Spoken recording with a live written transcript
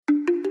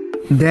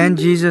Then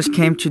Jesus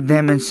came to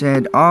them and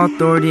said, "All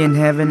authority in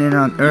heaven and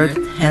on earth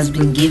has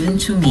been given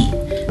to me.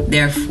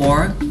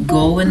 Therefore,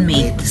 go and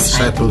make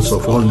disciples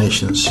of all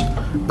nations,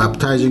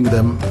 baptizing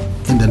them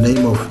in the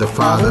name of the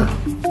Father,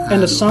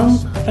 and the Son,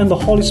 and the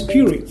Holy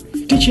Spirit,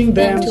 teaching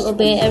them to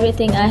obey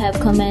everything I have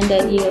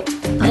commanded you.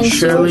 And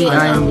surely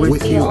I am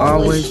with you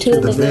always to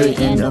the very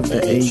end of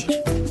the age."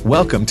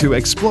 Welcome to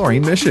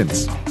Exploring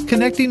Missions,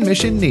 connecting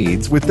mission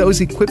needs with those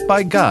equipped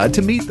by God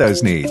to meet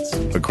those needs,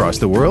 across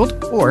the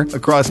world or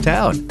across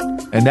town.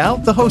 And now,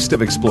 the host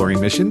of Exploring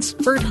Missions,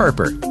 Bert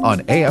Harper,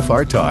 on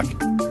AFR Talk.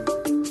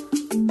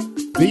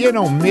 Being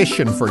on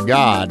mission for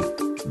God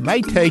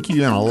may take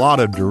you in a lot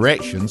of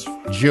directions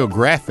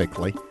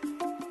geographically,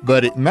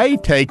 but it may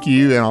take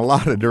you in a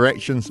lot of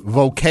directions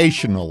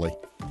vocationally.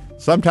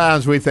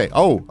 Sometimes we think,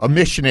 oh, a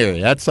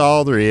missionary, that's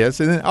all there is.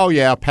 And then, oh,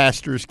 yeah,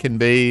 pastors can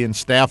be and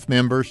staff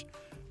members.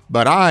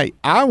 But I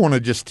want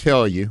to just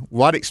tell you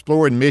what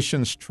Exploring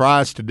Missions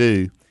tries to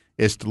do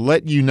is to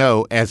let you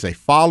know, as a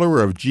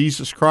follower of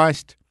Jesus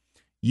Christ,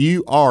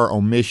 you are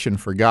on mission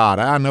for God.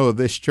 I know of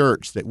this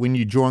church that when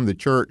you join the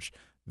church,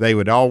 they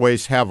would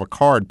always have a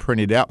card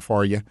printed out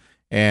for you,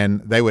 and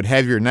they would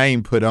have your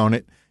name put on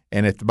it,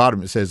 and at the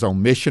bottom it says,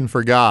 "On Mission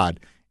for God."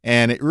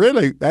 And it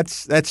really,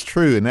 that's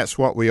true, and that's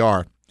what we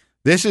are.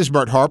 This is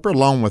Bert Harper,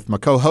 along with my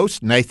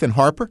co-host, Nathan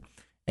Harper,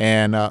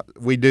 and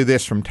we do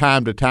this from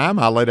time to time.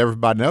 I'll let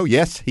everybody know,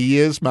 yes, he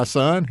is my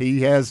son.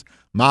 He has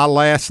my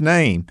last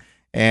name.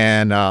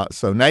 And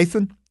so,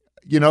 Nathan,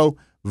 you know,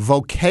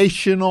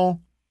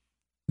 vocational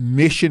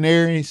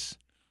missionaries,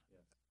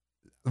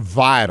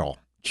 vital,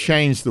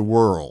 change the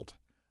world.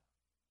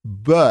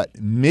 But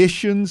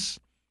missions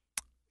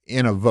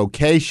in a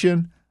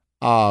vocation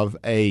of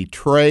a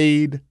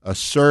trade, a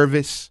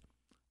service,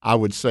 I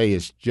would say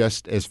is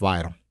just as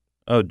vital.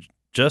 Oh,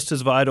 just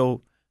as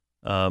vital,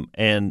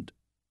 and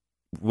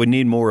we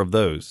need more of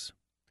those.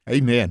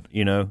 Amen.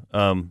 You know,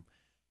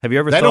 have you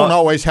ever They thought... don't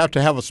always have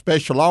to have a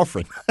special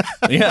offering.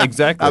 Yeah,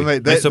 exactly. I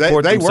mean, they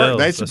support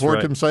themselves. They support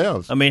right.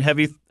 themselves. I mean, have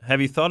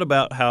you thought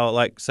about how,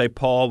 like, say,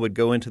 Paul would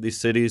go into these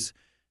cities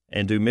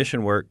and do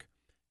mission work,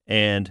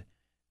 and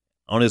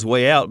on his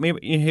way out, maybe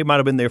he might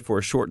have been there for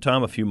a short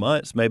time, a few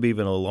months, maybe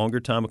even a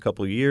longer time, a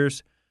couple of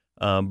years,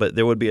 but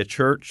there would be a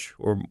church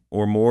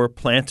or more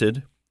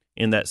planted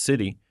in that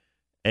city,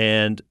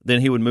 and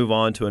then he would move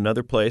on to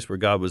another place where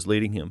God was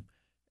leading him.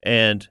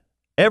 And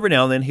every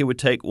now and then he would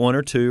take one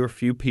or two or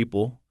few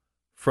people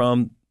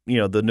from, you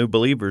know, the new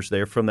believers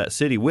there from that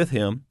city with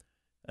him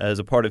as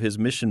a part of his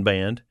mission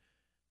band,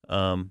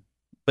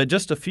 but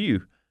just a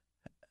few.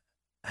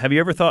 Have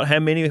you ever thought how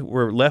many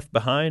were left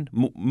behind?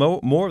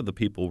 More of the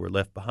people were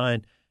left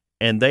behind,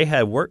 and they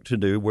had work to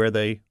do where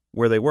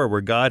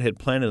God had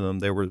planted them.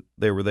 They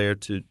were there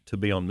to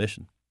be on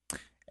mission.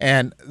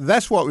 And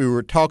that's what we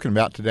were talking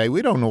about today.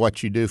 We don't know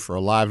what you do for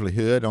a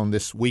livelihood on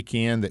this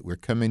weekend that we're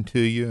coming to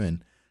you,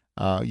 and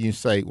you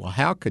say, well,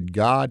 how could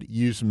God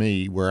use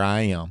me where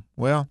I am?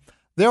 Well,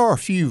 there are a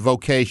few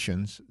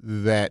vocations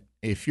that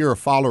if you're a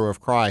follower of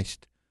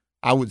Christ,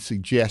 I would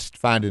suggest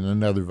finding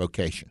another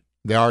vocation.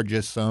 There are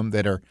just some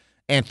that are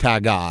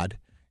anti-God,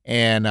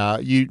 and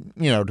you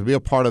know, to be a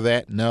part of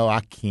that, no,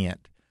 I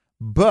can't.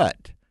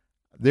 But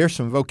there's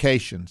some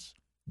vocations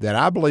that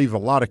I believe a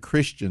lot of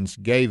Christians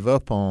gave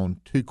up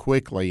on too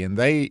quickly, and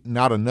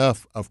not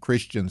enough of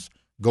Christians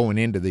going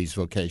into these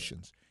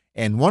vocations.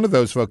 And one of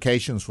those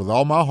vocations, with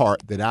all my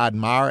heart, that I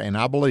admire and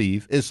I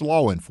believe is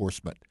law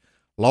enforcement.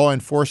 Law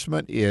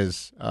enforcement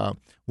is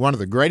one of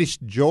the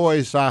greatest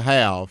joys I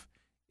have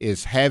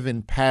is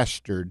having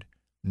pastored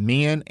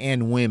men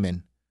and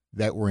women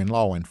that were in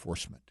law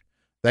enforcement.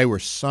 They were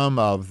some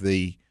of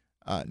the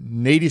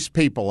neatest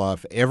people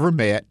I've ever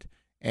met,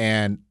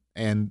 and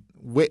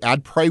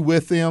I'd pray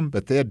with them,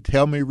 but they'd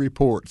tell me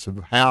reports of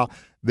how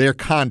their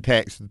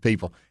contacts with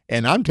people.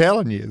 And I'm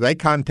telling you, they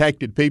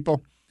contacted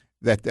people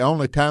that the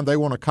only time they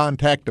want to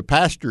contact a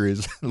pastor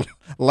is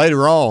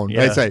later on.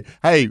 Yeah. They say,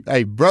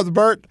 hey, Brother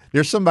Bert,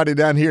 there's somebody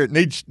down here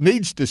that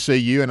needs to see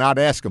you. And I'd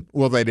ask them,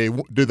 well,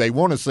 do they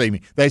want to see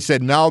me? They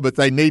said, no, but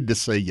they need to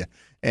see you.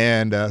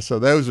 And so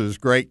those are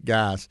great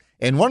guys.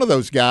 And one of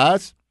those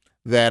guys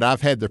that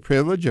I've had the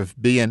privilege of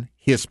being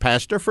his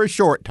pastor for a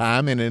short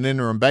time in an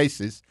interim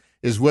basis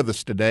is with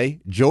us today,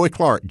 Joey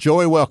Clark.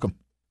 Joey, welcome.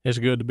 It's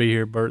good to be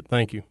here, Bert.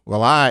 Thank you.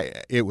 Well,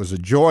 it was a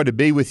joy to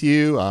be with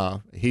you.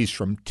 He's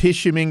from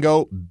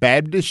Tishomingo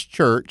Baptist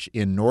Church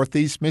in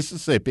Northeast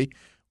Mississippi,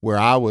 where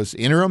I was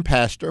interim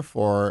pastor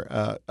for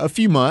a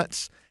few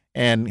months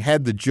and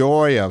had the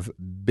joy of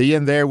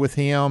being there with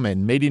him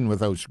and meeting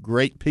with those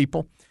great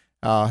people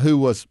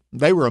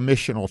they were a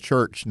missional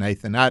church,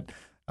 Nathan.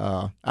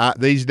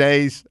 These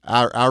days,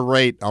 I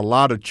rate a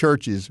lot of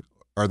churches,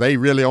 are they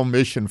really on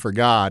mission for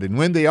God? And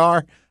when they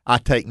are, I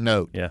take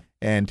note. Yeah.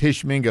 And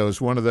Tishomingo is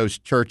one of those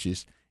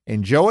churches.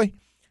 And Joey,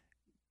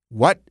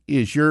 what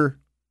is your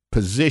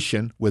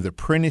position with the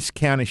Prentiss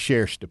County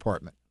Sheriff's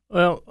Department?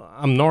 Well,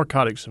 I'm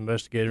narcotics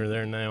investigator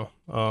there now.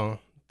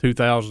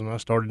 2000, I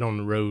started on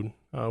the road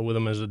with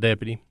them as a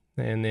deputy.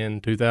 And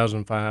then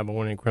 2005, I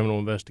went in criminal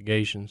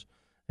investigations.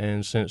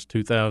 and since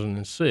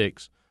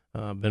 2006,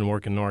 I've been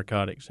working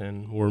narcotics,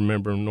 and we're a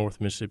member of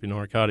North Mississippi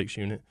Narcotics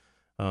Unit.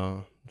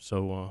 But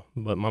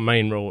my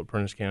main role at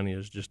Prentiss County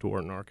is just to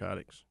work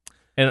narcotics.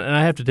 And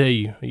I have to tell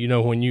you,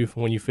 when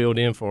you filled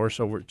in for us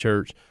over at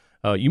church,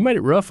 you made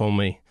it rough on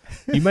me.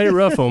 You made it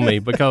rough on me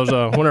because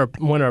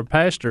when our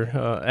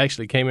pastor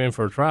actually came in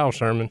for a trial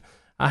sermon,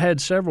 I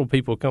had several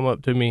people come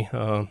up to me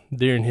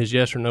during his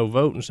yes or no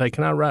vote and say,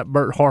 "Can I write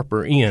Bert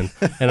Harper in?"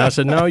 And I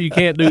said, "No, you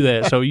can't do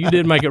that." So you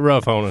did make it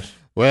rough on us.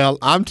 Well,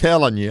 I'm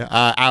telling you,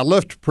 I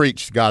love to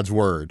preach God's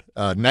word.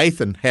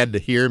 Nathan had to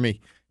hear me.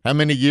 How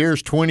many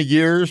years? 20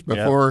 years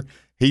before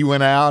he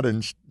went out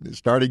and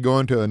started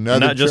going to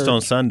another Not just church.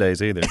 on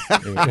Sundays either.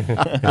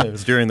 It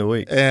was during the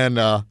week. And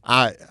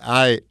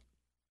I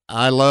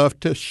love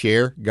to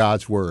share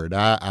God's word.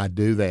 I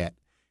do that.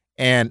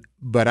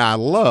 But I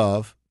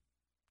love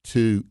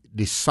to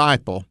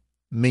disciple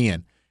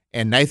men.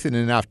 And Nathan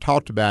and I have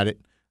talked about it.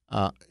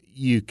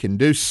 You can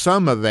do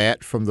some of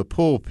that from the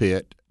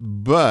pulpit,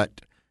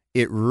 but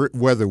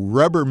where the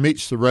rubber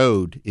meets the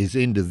road is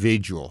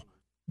individual,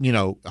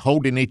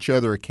 holding each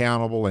other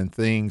accountable and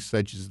things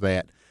such as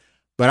that.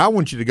 But I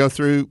want you to go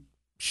through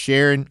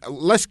sharing.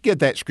 Let's get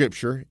that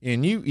scripture,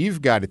 and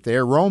you've got it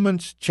there,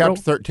 Romans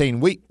chapter 13.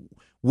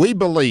 We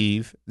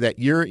believe that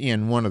you're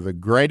in one of the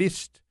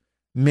greatest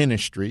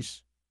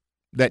ministries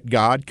that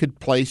God could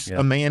place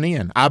a man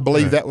in. I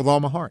believe that with all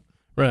my heart.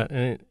 Right.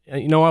 And,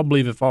 I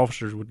believe if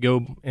officers would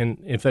go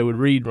and if they would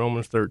read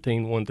Romans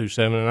 13, 1 through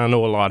 7, and I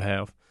know a lot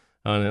have,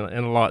 and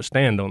a lot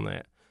stand on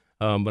that,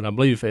 but I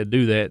believe if they'd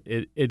do that,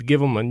 it'd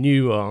give them a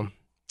new,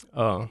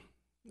 sort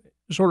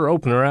of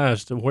open their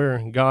eyes to where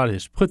God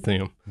has put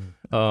them,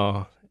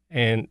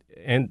 and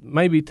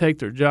maybe take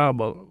their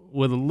job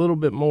with a little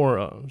bit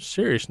more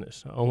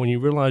seriousness when you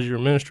realize you're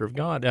a minister of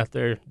God out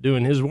there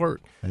doing His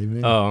work.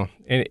 Amen.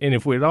 And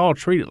if we'd all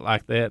treat it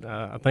like that,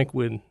 I think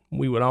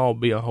we would all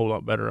be a whole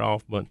lot better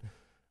off. But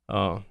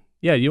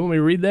you want me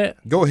to read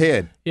that? Go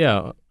ahead.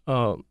 Yeah.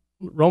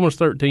 Romans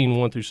 13,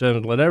 1 through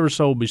 7. Let every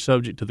soul be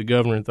subject to the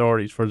governing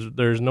authorities, for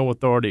there is no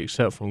authority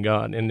except from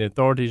God, and the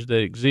authorities that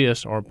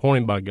exist are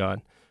appointed by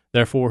God.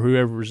 Therefore,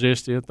 whoever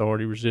resists the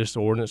authority resists the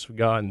ordinance of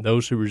God, and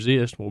those who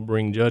resist will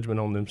bring judgment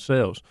on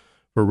themselves.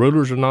 For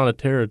rulers are not a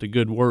terror to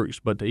good works,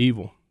 but to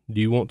evil. Do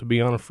you want to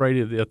be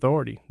unafraid of the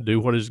authority? Do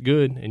what is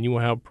good, and you will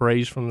have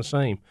praise from the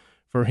same.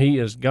 For he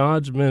is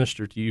God's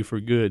minister to you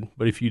for good.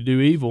 But if you do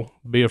evil,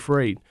 be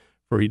afraid,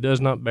 for he does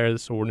not bear the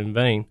sword in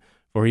vain.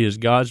 For he is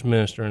God's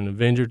minister, an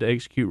avenger to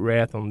execute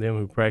wrath on them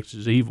who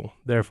practice evil.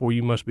 Therefore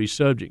you must be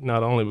subject,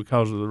 not only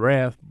because of the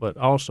wrath, but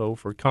also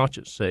for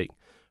conscience sake.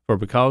 For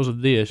because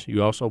of this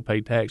you also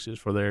pay taxes,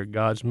 for they are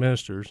God's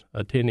ministers,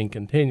 attending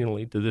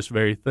continually to this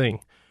very thing.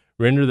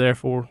 Render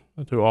therefore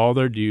to all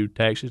their due,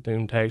 taxes to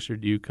whom taxes are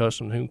due,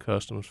 custom to whom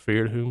customs,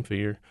 fear to whom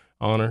fear,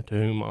 honor to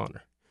whom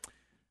honor.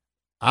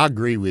 I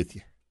agree with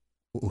you.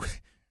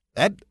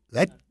 That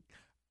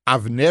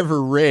I've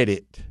never read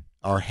it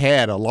or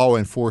had a law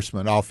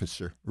enforcement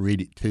officer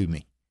read it to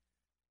me.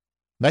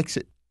 Makes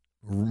it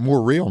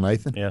more real,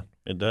 Nathan. Yeah,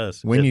 it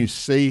does. When you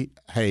see,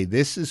 hey,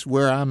 this is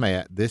where I'm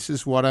at, this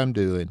is what I'm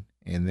doing,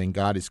 and then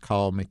God has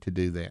called me to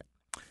do that.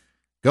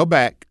 Go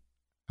back.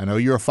 I know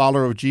you're a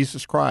follower of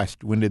Jesus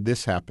Christ. When did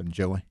this happen,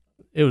 Joey?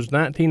 It was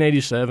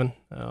 1987.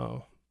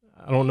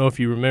 I don't know if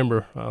you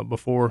remember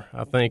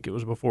I think it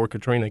was before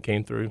Katrina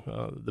came through,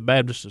 the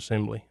Baptist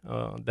Assembly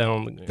down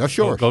on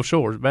the Gulf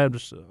Shores.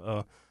 Baptist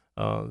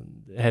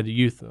had a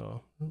youth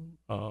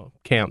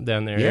camp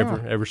down there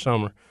every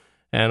summer.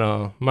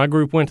 And my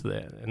group went to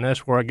that, and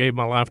that's where I gave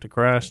my life to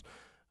Christ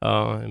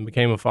and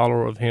became a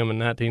follower of Him in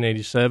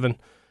 1987.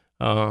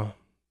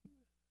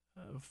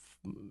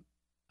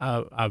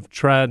 I've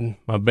tried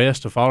my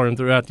best to follow Him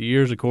throughout the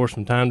years. Of course,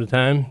 from time to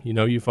time,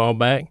 you fall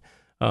back.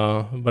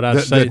 But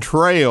I'd say the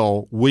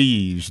trail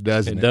weaves,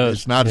 doesn't it? It does.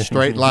 It's not a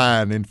straight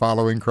line in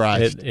following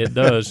Christ. It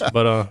does.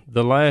 But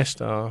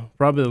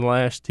probably the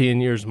last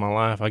 10 years of my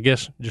life, I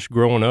guess, just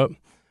growing up,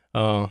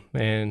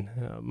 and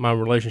my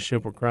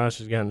relationship with Christ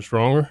has gotten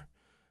stronger.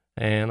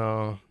 And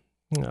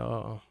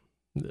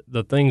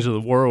the things of the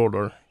world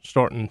are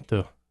starting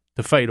to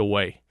fade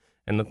away,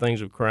 and the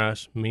things of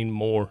Christ mean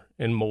more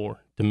and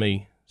more to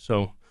me.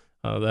 So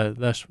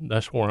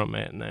that's where I'm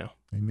at now.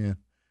 Amen.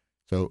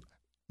 So,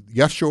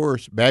 Gulf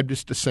Shores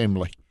Baptist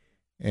Assembly,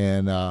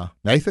 and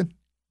Nathan,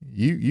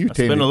 you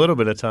spent a little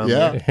bit of time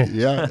there.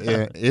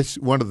 Yeah. It's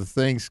one of the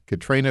things.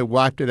 Katrina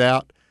wiped it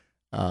out,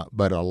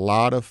 but a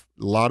lot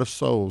of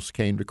souls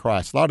came to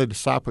Christ. A lot of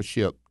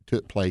discipleship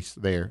took place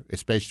there,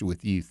 especially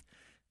with youth.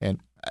 And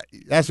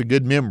that's a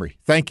good memory.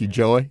 Thank you,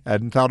 Joey. I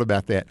hadn't thought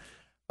about that.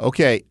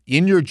 Okay,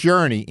 in your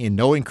journey in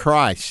knowing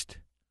Christ,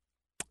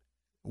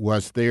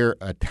 was there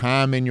a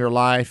time in your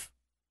life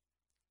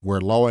where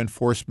law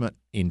enforcement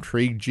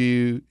intrigued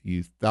you?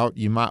 You thought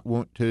you might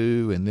want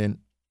to, and then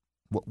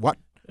what?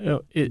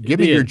 Give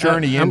me your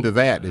journey into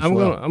that as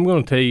well. I'm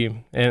going to tell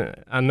you, and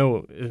I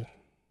know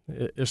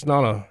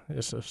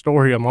it's a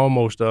story I'm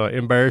almost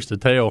embarrassed to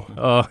tell.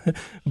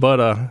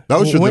 But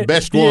those are the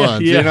best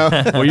ones, yeah. you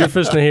know. Well, you're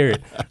fixing to hear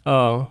it.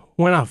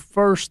 When I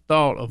first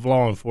thought of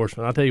law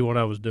enforcement, I'll tell you what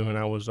I was doing.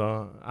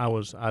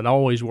 I'd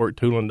always worked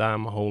tool and die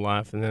my whole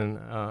life, and then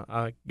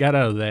I got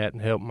out of that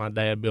and helped my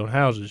dad build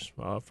houses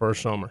for a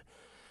summer.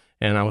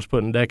 And I was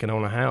putting decking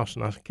on a house,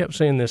 and I kept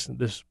seeing this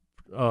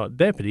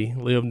deputy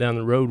lived down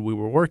the road we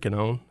were working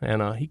on,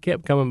 and he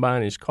kept coming by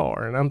in his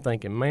car, and I'm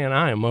thinking, man,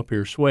 I am up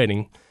here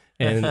sweating,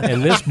 and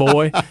this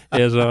boy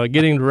is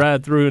getting to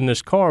ride through in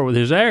this car with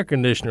his air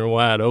conditioner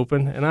wide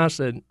open, and I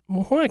said,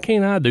 well, why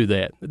can't I do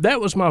that?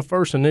 That was my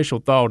first initial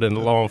thought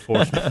into law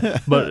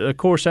enforcement. But, of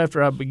course,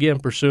 after I began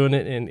pursuing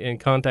it and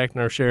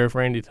contacting our sheriff,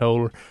 Randy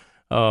Toller,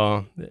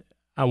 I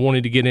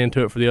wanted to get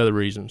into it for the other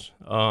reasons.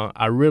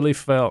 I really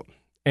felt,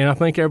 and I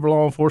think every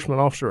law enforcement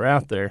officer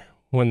out there,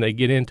 when they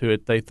get into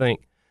it, they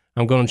think,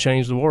 I'm going to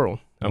change the world.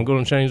 I'm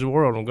going to change the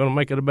world. I'm going to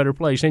make it a better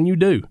place. And you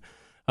do.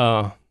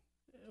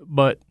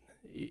 But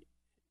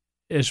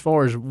as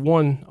far as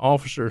one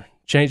officer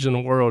changing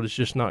the world, it's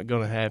just not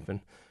going to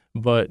happen.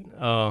 But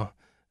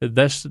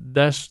that's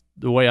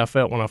the way I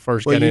felt when I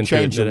first got into it. Well, you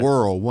change the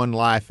world one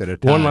life at a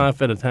time. One life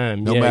at a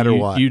time. No matter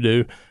what. You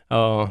do.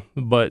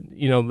 But,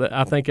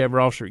 I think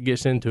every officer that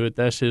gets into it,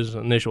 that's his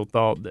initial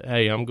thought that,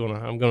 hey, I'm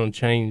gonna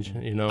change,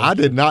 I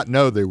did not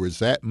know there was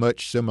that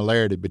much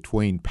similarity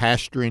between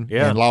pastoring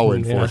and law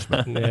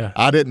enforcement. Yeah.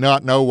 I did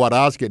not know what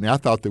I was getting. I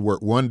thought they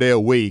worked one day a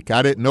week.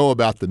 I didn't know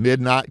about the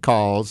midnight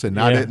calls, and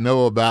I didn't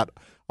know about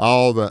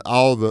all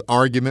the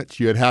arguments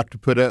you'd have to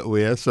put up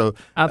with. So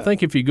I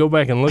think if you go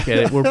back and look at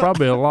it, we're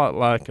probably a lot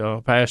like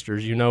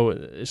pastors.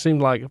 It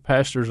seems like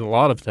pastors a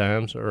lot of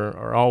times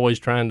are always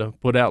trying to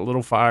put out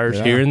little fires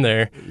here and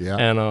there. Yeah.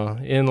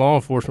 And in law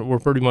enforcement, we're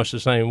pretty much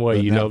the same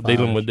way,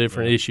 dealing with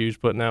different issues,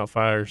 putting out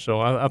fires. So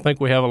I think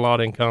we have a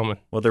lot in common.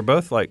 Well, they're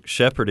both like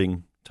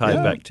shepherding type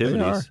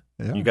activities.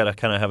 Yeah. You got to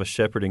kind of have a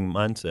shepherding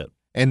mindset.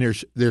 And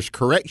there's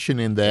correction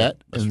in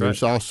that, and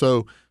there's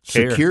also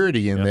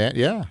security in that.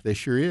 Yeah, there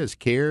sure is.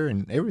 Care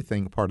and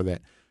everything part of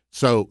that.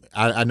 So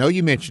I know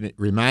you mentioned it.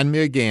 Remind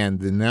me again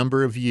the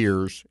number of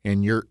years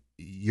and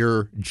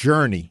your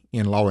journey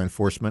in law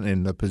enforcement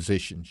and the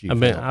positions you've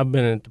held. I've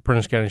been at the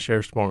Prentiss County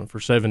Sheriff's Department for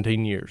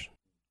 17 years.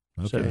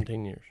 Okay.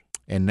 17 years.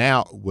 And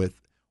now, with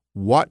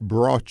what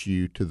brought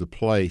you to the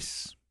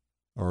place,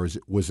 or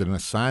was it an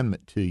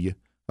assignment to you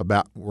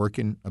about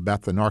working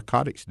about the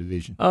narcotics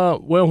division?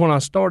 Well, when I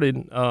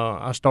started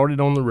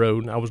on the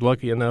road. I was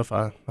lucky enough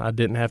I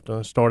didn't have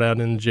to start out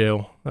in the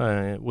jail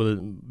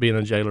with being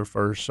a jailer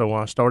first. So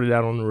I started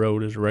out on the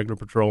road as a regular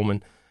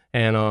patrolman.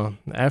 And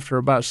after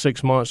about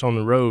 6 months on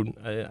the road,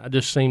 I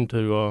just seemed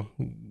to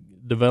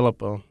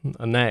develop a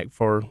knack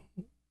for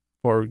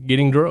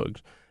getting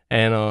drugs.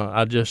 And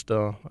I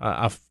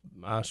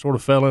sort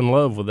of fell in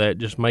love with that,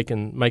 just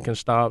making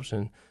stops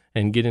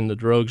and getting the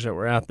drugs that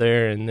were out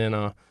there. And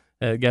then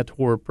it got to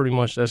where pretty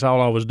much that's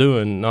all I was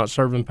doing, not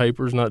serving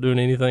papers, not doing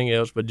anything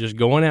else, but just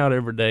going out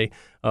every day,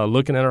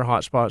 looking at our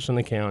hot spots in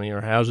the county,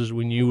 our houses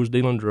we knew was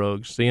dealing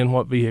drugs, seeing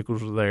what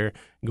vehicles were there,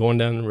 going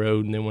down the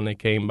road, and then when they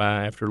came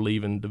by after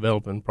leaving,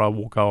 developing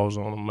probable cause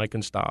on them,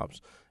 making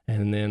stops,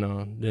 and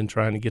then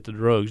trying to get the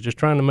drugs, just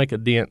trying to make a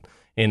dent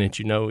in it.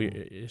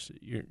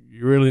 You're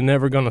really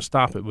never going to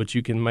stop it, but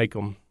you can make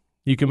them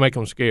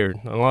scared.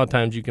 A lot of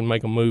times you can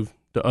make them move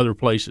to other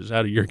places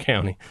out of your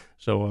county.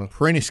 So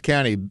Prentiss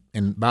County,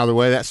 and by the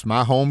way, that's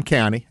my home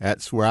county.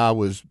 That's where I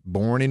was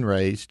born and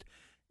raised,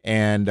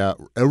 and a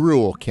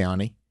rural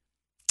county.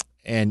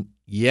 And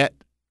yet,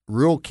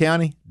 rural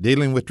county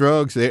dealing with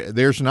drugs,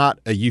 there's not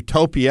a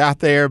utopia out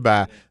there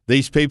by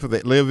these people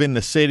that live in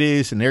the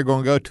cities and they're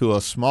going to go to a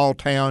small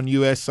town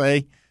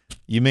USA.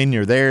 You mean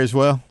you're there as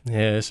well?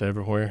 Yeah, it's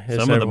everywhere.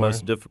 Some of the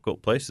most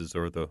difficult places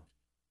are the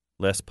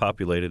less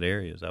populated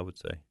areas, I would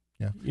say.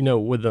 Yeah.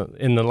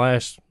 In the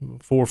last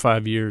 4 or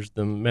 5 years,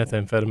 the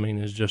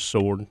methamphetamine has just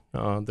soared.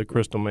 The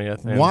crystal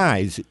meth. Why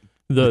is it?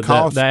 The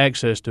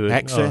access to it.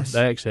 The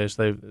access.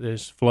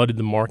 It's flooded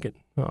the market.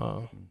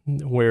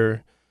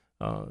 Where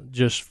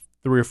just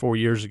 3 or 4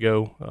 years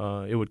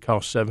ago, it would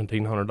cost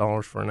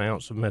 $1,700 for an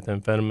ounce of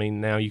methamphetamine.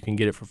 Now you can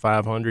get it for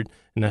 $500,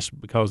 and that's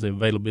because of the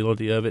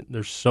availability of it.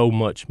 There's so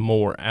much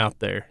more out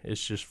there.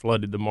 It's just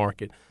flooded the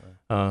market.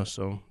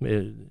 So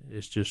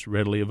it's just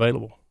readily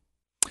available.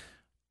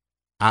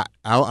 I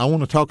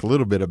want to talk a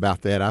little bit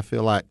about that. I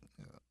feel like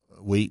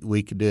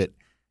we could do it.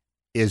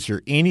 Is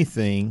there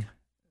anything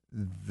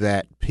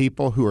that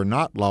people who are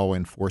not law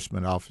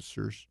enforcement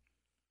officers,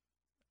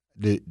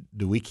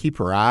 do we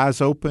keep our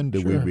eyes open?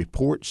 Do we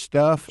report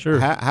stuff? Sure.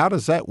 How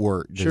does that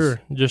work?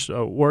 Sure. Just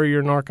worry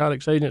your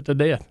narcotics agent to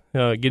death.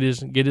 Get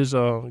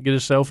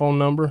his cell phone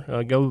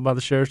number. Go by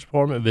the sheriff's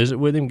department. Visit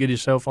with him. Get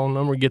his cell phone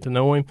number. Get to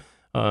know him.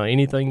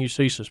 Anything you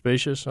see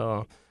suspicious.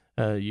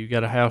 You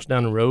got a house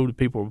down the road.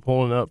 People are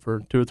pulling up for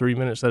 2 or 3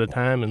 minutes at a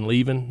time and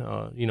leaving.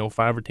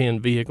 5 or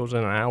 10 vehicles in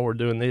an hour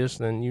doing this.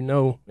 Then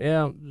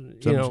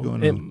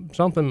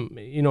something.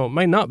 It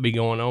may not be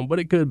going on, but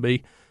it could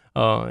be.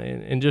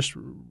 And just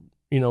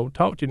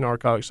talk to your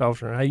narcotics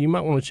officer. Hey, you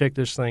might want to check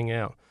this thing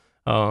out.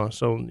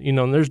 So,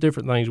 there's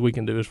different things we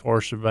can do as far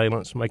as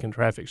surveillance, making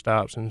traffic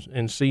stops,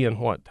 and seeing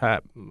what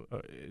type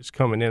is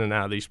coming in and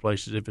out of these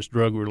places, if it's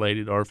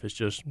drug-related or if it's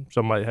just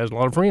somebody that has a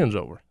lot of friends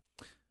over.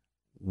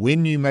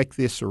 When you make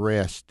this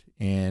arrest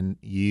and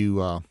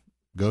you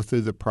go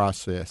through the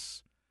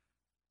process,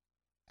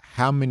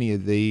 how many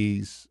of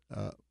these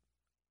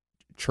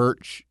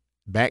church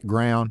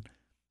background,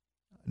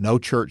 no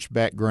church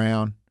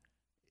background?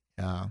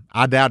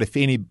 I doubt if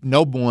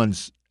no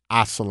one's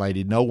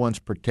isolated, no one's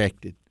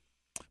protected.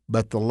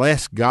 But the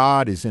less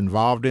God is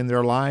involved in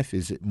their life,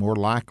 is it more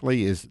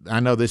likely? I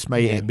know this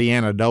may be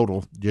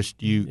anecdotal,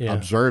 just you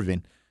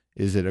observing.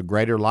 Is it a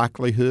greater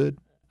likelihood?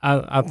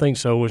 I think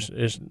so.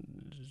 It's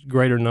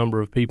greater number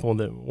of people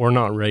that were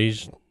not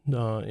raised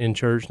in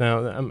church.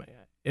 Now,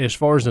 as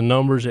far as the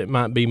numbers, it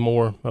might be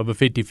more of a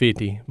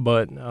 50-50,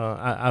 but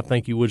I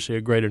think you would see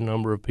a greater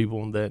number of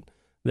people that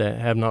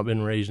have not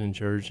been raised in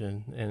church,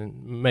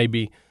 and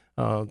maybe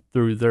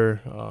through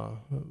their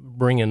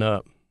bringing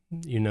up,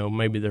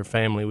 maybe their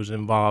family was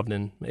involved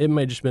in. It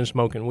may just been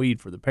smoking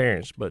weed for the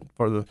parents, but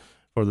for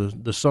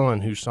the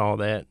son who saw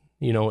that,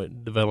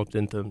 it developed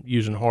into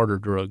using harder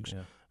drugs.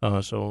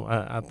 Yeah. So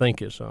I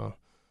think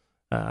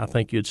I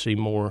think you'd see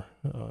more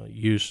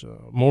use,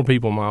 more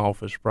people in my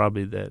office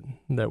probably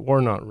that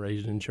were not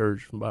raised in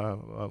church by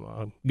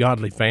a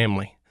godly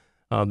family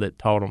that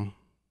taught them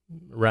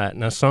right.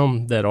 Now,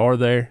 some that are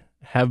there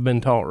have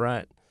been taught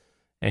right,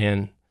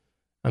 and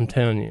I'm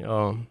telling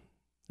you,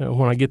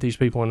 when I get these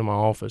people into my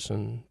office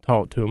and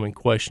talk to them and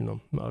question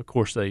them, of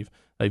course they've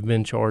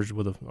been charged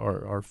with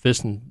or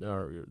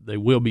they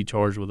will be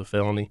charged with a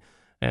felony,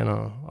 and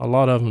a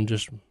lot of them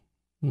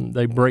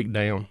they break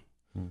down,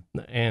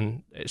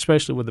 and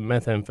especially with the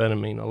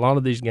methamphetamine, a lot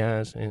of these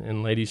guys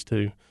and ladies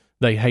too,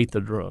 they hate the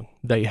drug,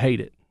 they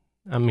hate it.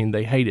 I mean,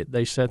 they hate it.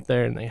 They sit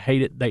there and they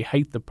hate it. They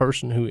hate the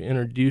person who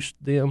introduced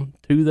them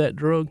to that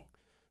drug,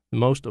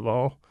 most of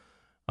all.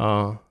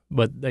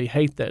 But they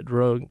hate that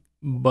drug,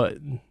 but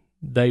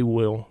they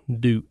will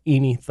do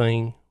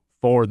anything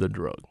for the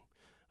drug.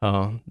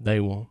 They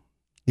will.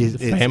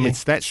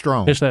 It's that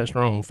strong. It's that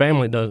strong.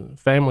 Family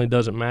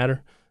doesn't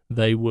matter.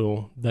 They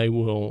will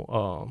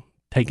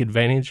take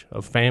advantage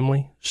of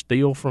family,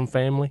 steal from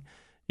family.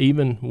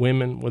 Even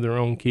women with their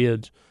own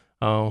kids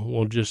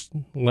will just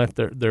let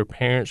their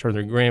parents or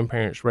their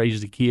grandparents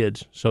raise the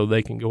kids so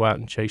they can go out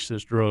and chase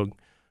this drug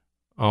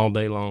all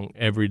day long,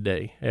 every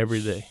day.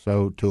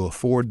 So to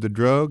afford the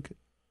drug,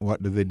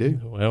 what do they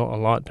do? Well, a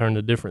lot turn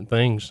to different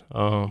things.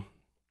 A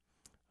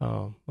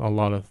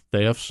lot of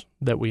thefts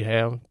that we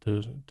have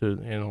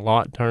and a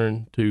lot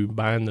turn to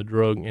buying the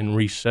drug and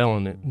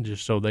reselling it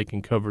just so they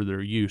can cover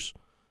their use.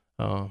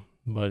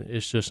 But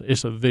it's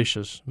a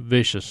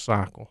vicious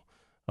cycle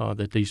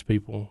that these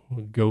people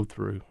go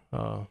through.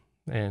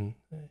 And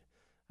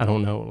I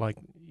don't know, like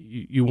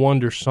you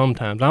wonder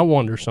sometimes. I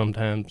wonder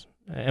sometimes,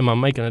 am I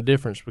making a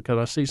difference? Because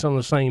I see some of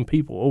the same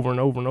people over and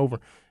over and over.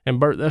 And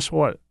Bert, that's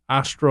what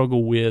I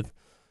struggle with.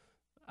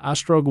 I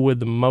struggle with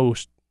the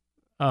most,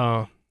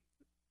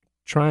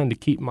 trying to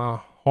keep my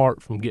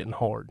heart from getting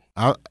hard.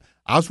 I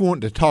was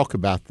wanting to talk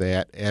about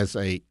that as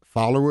a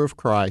follower of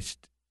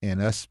Christ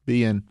and us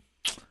being.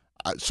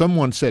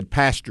 Someone said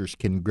pastors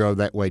can grow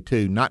that way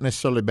too, not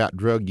necessarily about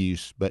drug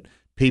use, but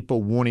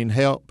people wanting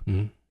help.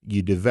 Mm-hmm.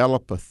 You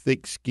develop a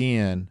thick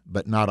skin,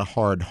 but not a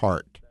hard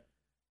heart.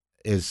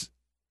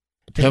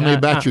 Tell me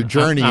about your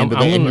journey into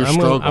that and your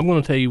struggle. I'm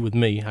going to tell you with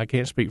me. I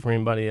can't speak for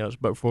anybody else,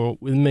 but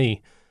with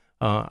me,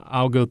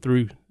 I'll go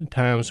through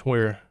times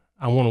where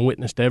I want to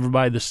witness to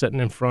everybody that's sitting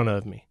in front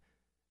of me,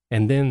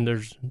 and then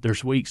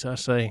there's weeks I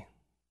say,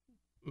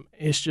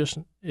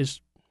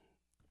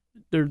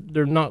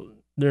 they're not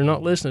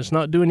listening. It's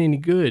not doing any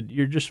good.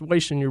 You're just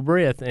wasting your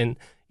breath. And,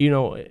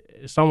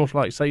 it's almost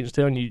like Satan's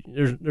telling you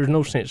there's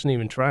no sense in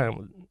even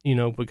trying,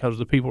 because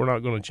the people are not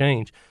going to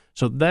change.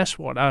 So that's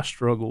what I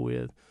struggle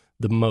with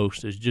the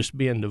most, is just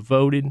being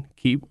devoted,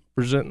 keep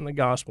presenting the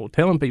gospel,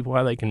 telling people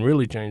how they can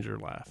really change their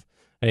life.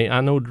 Hey,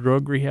 I know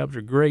drug rehabs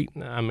are great.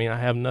 I mean, I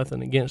have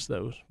nothing against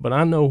those, but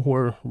I know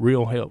where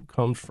real help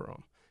comes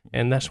from.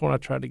 And that's what I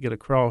try to get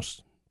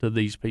across to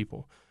these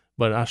people.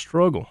 But I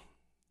struggle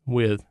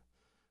with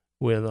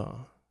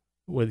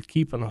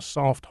keeping a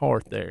soft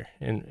heart there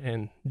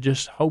and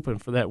just hoping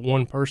for that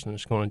one person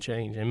that's going to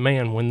change. And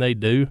man, when they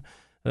do,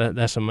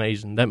 that's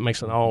amazing. That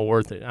makes it all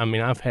worth it. I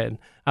mean, I've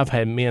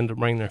had men to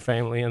bring their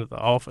family into the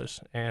office,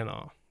 and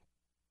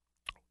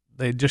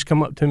they just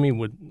come up to me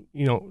with,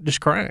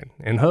 just crying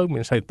and hug me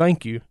and say,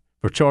 "Thank you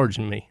for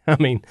charging me." I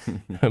mean,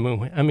 how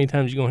many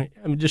times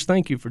just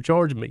thank you for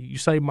charging me. You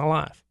saved my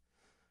life.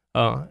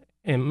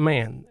 And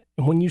man,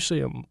 when you see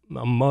a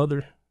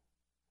mother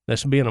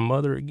that's being a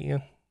mother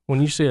again,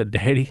 when you see a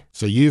daddy.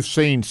 So you've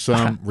seen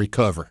some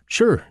recover.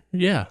 Sure.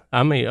 Yeah.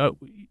 I mean,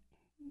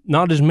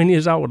 not as many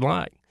as I would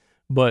like,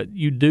 but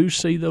you do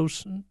see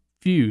those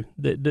few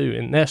that do,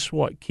 and that's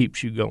what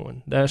keeps you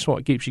going. That's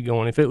what keeps you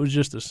going. If it was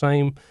just the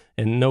same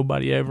and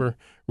nobody ever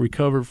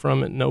recovered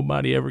from it,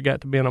 nobody ever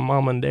got to being a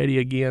mama and daddy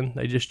again,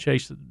 they just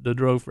chased the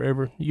drug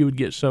forever, you would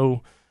get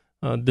so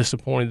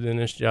disappointed in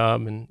this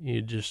job, and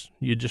you just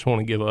want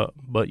to give up.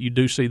 But you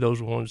do see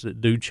those ones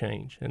that do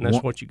change, and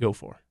that's what you go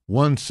for.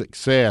 One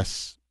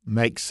success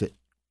makes it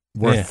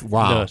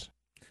worthwhile. Yeah, it does.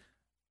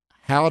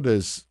 How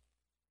does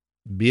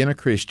being a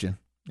Christian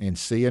and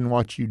seeing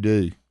what you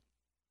do,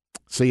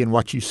 seeing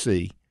what you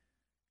see,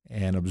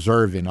 and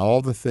observing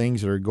all the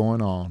things that are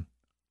going on,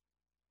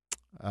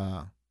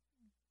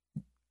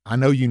 I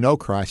know you know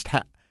Christ.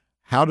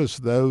 How does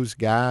those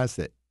guys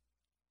that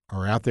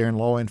are out there in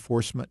law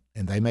enforcement,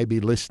 and they may be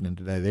listening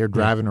today, they're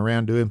driving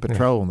around doing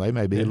patrol, and they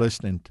may be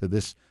listening to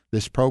this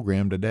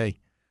program today,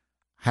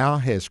 how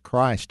has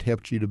Christ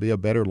helped you to be a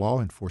better law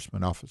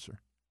enforcement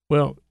officer?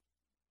 Well,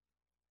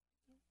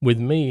 with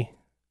me,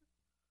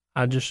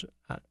 of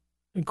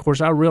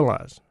course, I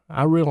realize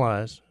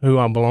who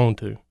I belong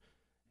to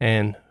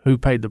and who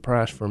paid the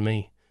price for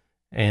me.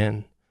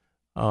 And,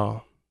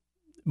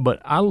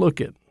 but I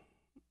look at,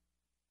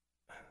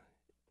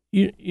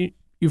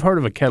 you've heard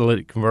of a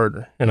catalytic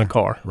converter in a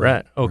car,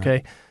 right?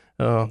 Okay.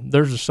 Right.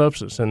 There's a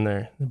substance in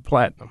there,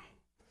 platinum.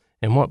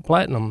 And what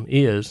platinum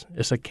is,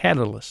 it's a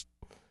catalyst.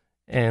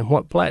 And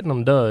what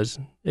platinum does,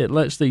 it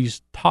lets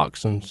these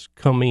toxins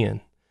come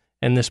in.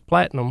 And this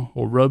platinum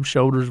will rub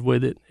shoulders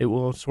with it. It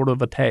will sort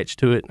of attach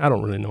to it. I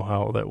don't really know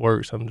how all that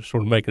works. I'm just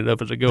sort of making it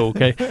up as I go,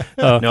 okay?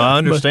 No, I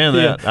understand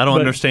that. I don't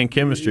understand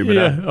chemistry, but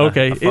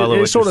okay. I follow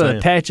what it sort you're of saying.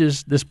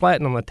 attaches, this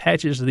platinum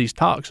attaches to these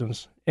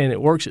toxins, and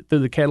it works it through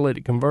the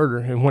catalytic converter.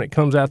 And when it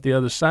comes out the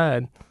other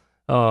side,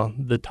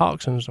 the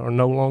toxins are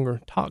no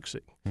longer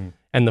toxic.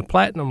 And the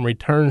platinum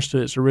returns to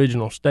its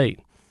original state.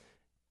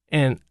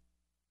 And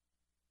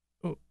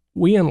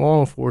we in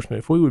law enforcement,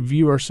 if we would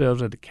view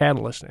ourselves as a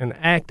catalyst and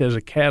act as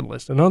a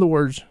catalyst, in other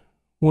words,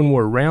 when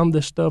we're around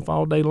this stuff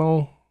all day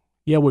long,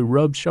 we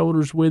rub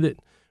shoulders with it.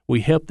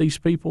 We help these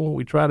people.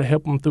 We try to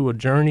help them through a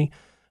journey.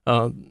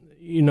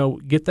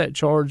 Get that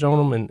charge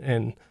on them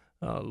and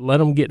let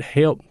them get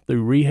help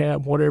through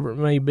rehab, whatever it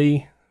may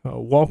be.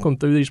 Walk them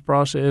through these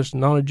processes,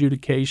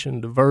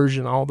 non-adjudication,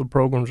 diversion, all the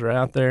programs are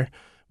out there.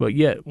 But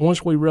yet,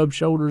 once we rub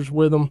shoulders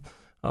with them,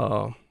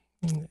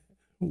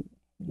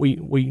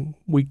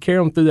 we carry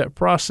them through that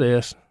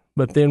process,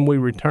 but then we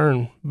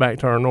return back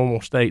to our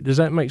normal state. Does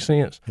that make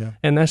sense? Yeah.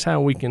 And that's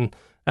how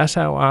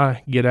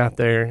I get out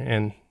there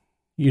and,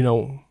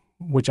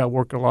 which I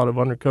work a lot of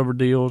undercover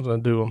deals. I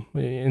do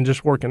them and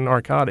just work in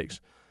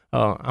narcotics.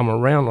 I'm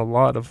around a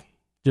lot of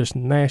just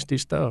nasty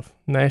stuff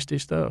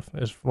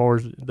as far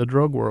as the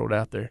drug world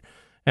out there.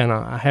 And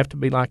I have to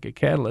be like a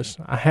catalyst.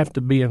 I have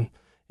to be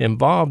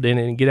involved in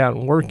it and get out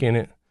and work in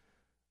it.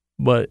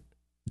 But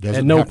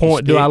at no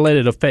point do I let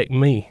it affect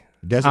me.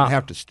 It doesn't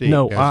have to stick.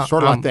 No, it's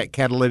sort of like that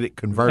catalytic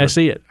converter. That's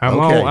it.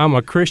 I'm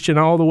a Christian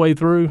all the way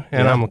through,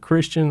 and I'm a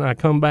Christian. I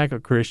come back a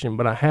Christian,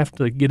 but I have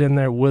to get in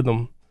there with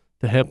them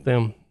to help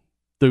them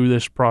through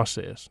this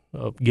process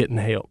of getting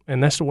help.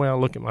 And that's the way I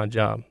look at my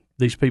job,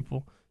 these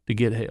people to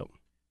get help.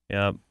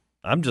 Yeah,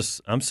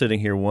 I'm sitting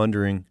here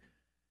wondering,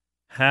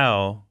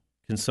 how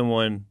can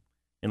someone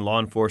in law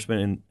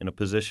enforcement in a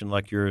position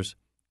like yours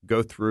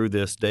go through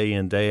this day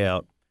in, day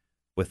out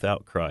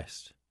without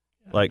Christ?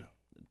 Like,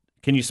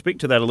 can you speak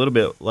to that a little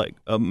bit? Like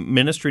a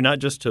ministry, not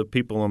just to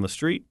people on the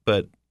street,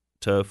 but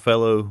to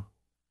fellow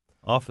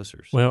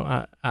officers.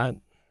 Well,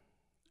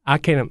 I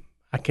can't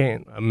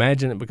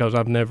imagine it because I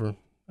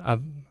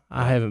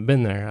haven't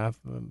been there.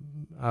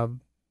 I've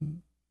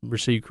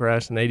received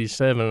Christ in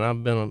 '87, and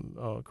I've been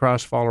a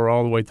Christ follower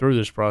all the way through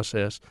this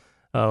process.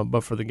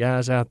 But for the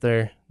guys out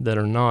there that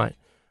are not,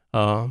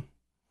 I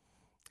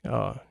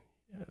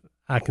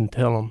can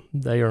tell them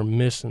they are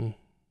missing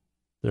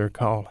their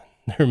calling.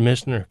 They're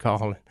missing their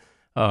calling.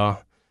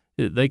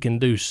 They can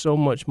do so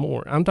much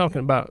more. I'm talking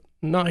about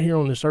not here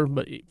on this earth,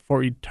 but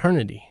for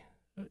eternity,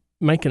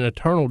 make an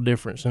eternal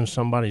difference in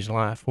somebody's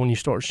life when you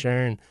start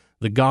sharing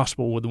the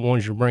gospel with the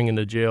ones you're bringing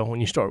to jail,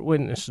 when you start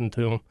witnessing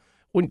to them,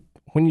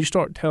 when you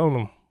start telling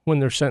them when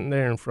they're sitting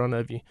there in front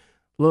of you,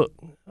 look,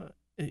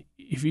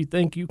 if you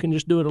think you can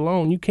just do it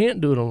alone, you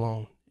can't do it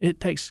alone. It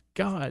takes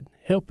God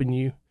helping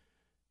you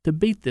to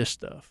beat this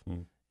stuff.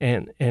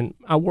 And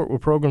I work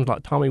with programs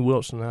like Tommy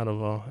Wilson out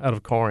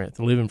of Corinth,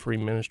 Living Free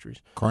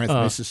Ministries. Corinth,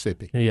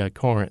 Mississippi. Yeah,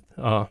 Corinth.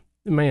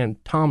 Man,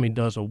 Tommy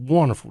does a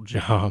wonderful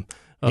job.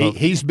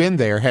 He's been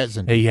there,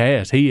 hasn't he? He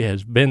has. He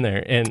has been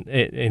there,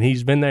 and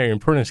he's been there in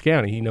Prentice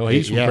County.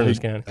 He's from Prentice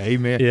County.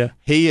 Amen. Yeah.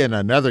 He and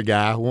another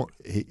guy,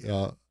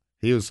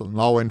 he was in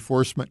law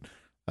enforcement.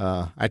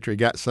 After he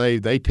got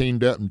saved, they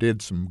teamed up and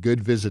did some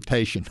good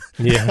visitation.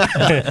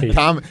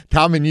 Yeah.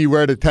 Tommy knew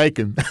where to take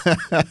him.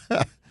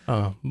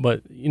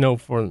 But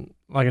for,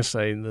 like I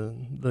say,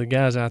 the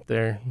guys out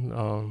there,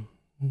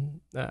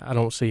 I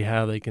don't see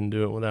how they can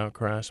do it without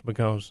Christ,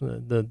 because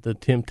the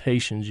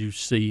temptations you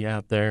see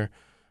out there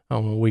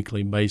on a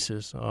weekly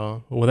basis,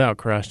 without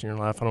Christ in your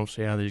life, I don't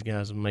see how these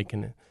guys are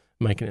making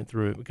it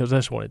through it, because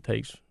that's what it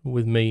takes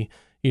with me.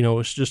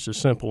 It's just as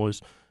simple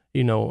as,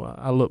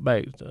 I look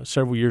back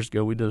several years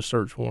ago, we did a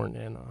search warrant,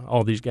 and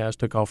all these guys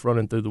took off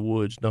running through the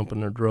woods,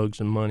 dumping their drugs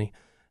and money.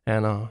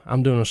 And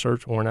I'm doing a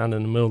search warrant out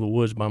in the middle of the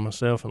woods by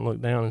myself, and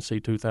look down and see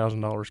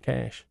 $2,000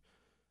 cash.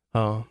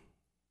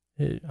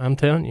 I'm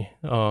telling you,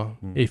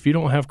 if you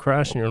don't have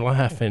Christ in your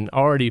life and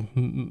already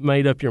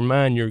made up your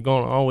mind you're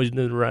going to always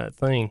do the right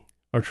thing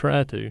or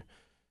try to,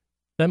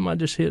 that might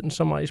just hit in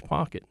somebody's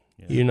pocket,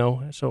 you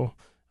know. So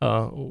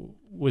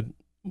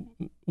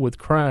with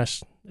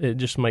Christ, it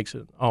just makes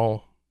it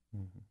all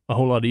a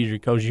whole lot easier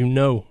because you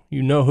know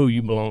who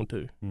you belong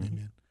to.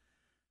 Amen.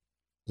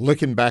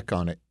 Looking back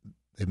on it,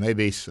 there may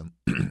be some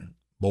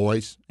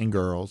boys and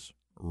girls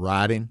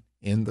riding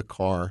in the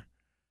car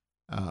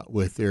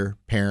with their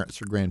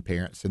parents or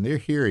grandparents, and they're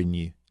hearing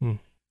you.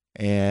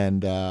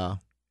 And,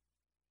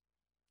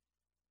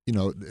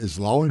 is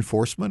law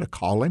enforcement a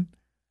calling?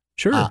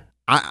 Sure.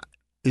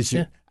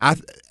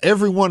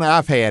 Everyone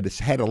I've had has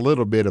had a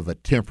little bit of a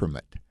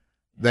temperament.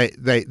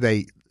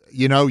 They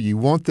you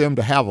want them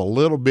to have a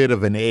little bit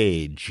of an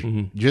edge,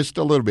 just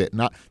a little bit,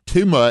 not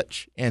too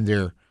much, and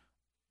they're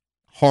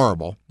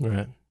horrible.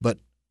 Right. But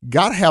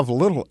gotta have a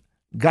little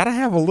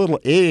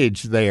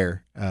edge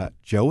there,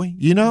 Joey.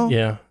 You know.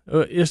 Yeah,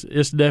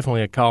 it's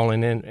definitely a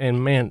calling,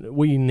 and man,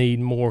 we need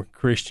more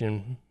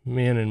Christian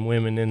men and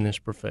women in this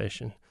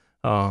profession,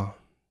 for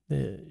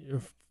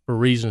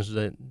reasons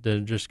that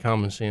are just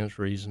common sense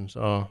reasons.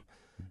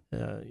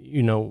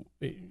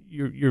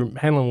 You're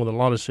handling with a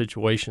lot of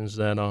situations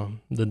that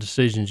the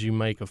decisions you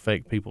make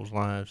affect people's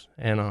lives,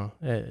 and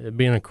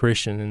being a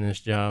Christian in this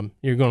job,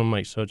 you're going to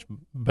make such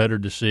better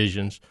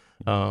decisions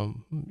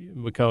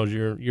because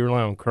you're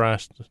allowing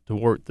Christ to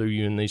work through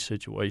you in these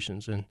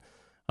situations. And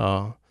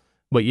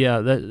but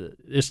yeah,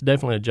 it's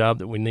definitely a job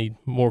that we need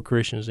more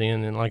Christians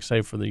in. And like I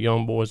say, for the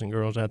young boys and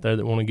girls out there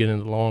that want to get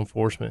into law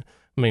enforcement,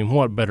 I mean,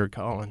 what better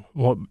calling?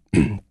 What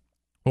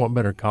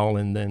better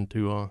calling than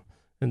to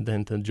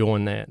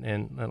join that,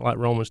 and like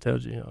Romans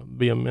tells you,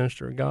 be a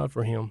minister of God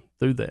for Him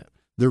through that.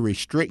 The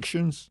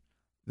restrictions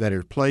that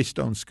are placed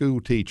on school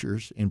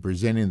teachers in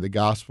presenting the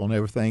gospel and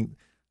everything,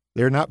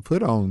 they're not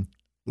put on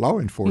law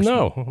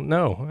enforcement.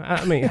 No.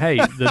 I mean, hey,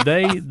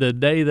 the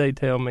day they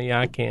tell me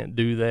I can't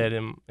do that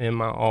in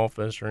my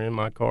office or in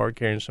my car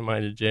carrying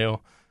somebody to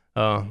jail,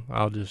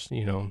 I'll just,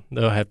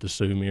 they'll have to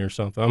sue me or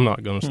something. I'm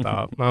not going to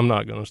stop. I'm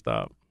not going to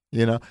stop.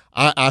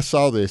 I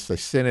saw this. They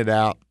sent it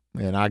out,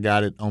 and I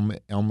got it on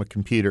my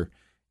computer.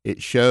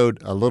 It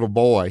showed a little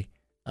boy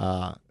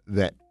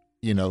that,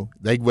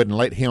 they wouldn't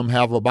let him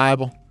have a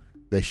Bible.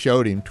 They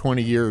showed him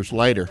 20 years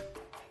later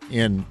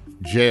in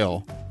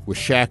jail with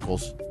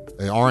shackles,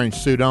 the orange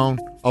suit on,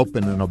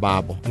 opening a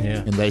Bible.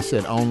 Yeah. And they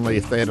said only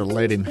if they'd have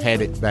let him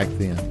had it back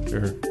then.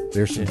 Sure.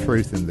 There's some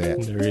truth in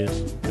that. There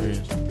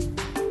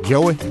is.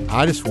 Joey,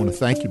 I just want to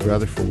thank you,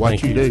 brother, for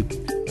what you do.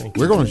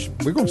 We're going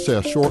to say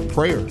a short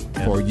prayer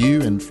for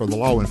you and for the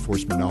law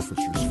enforcement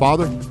officers.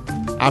 Father,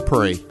 I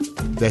pray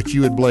that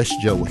you would bless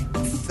Joey.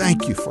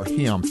 Thank you for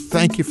him.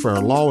 Thank you for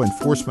our law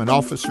enforcement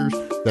officers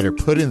that are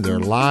putting their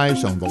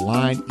lives on the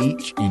line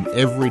each and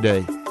every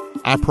day.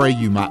 I pray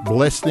you might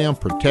bless them,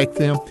 protect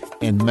them,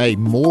 and may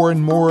more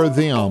and more of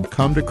them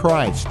come to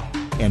Christ.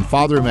 And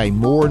Father, may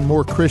more and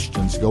more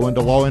Christians go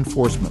into law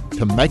enforcement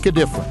to make a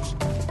difference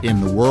in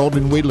the world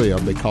in we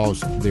live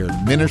because they're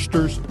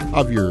ministers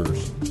of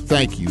yours.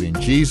 Thank you. In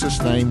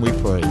Jesus' name we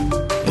pray.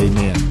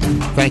 Amen.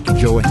 Thank you,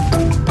 Joey.